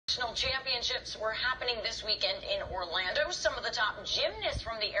World Championships were happening this weekend in Orlando. Some of the top gymnasts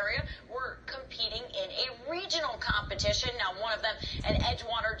from the area were competing in a regional competition. Now, one of them, an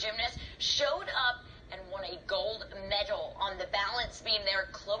Edgewater gymnast, showed up and won a gold medal on the balance beam there.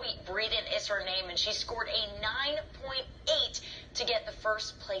 Chloe Breeden is her name, and she scored a 9.8 to get the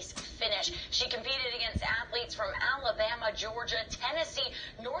first place finish. She competed against athletes from Alabama, Georgia, Tennessee,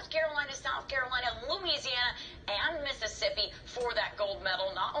 North Carolina, South Carolina, Louisiana, and Mississippi for that gold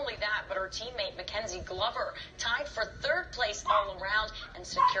medal. Not only that, but her teammate Mackenzie Glover tied for third place all around and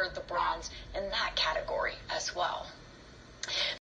secured the bronze in that category as well.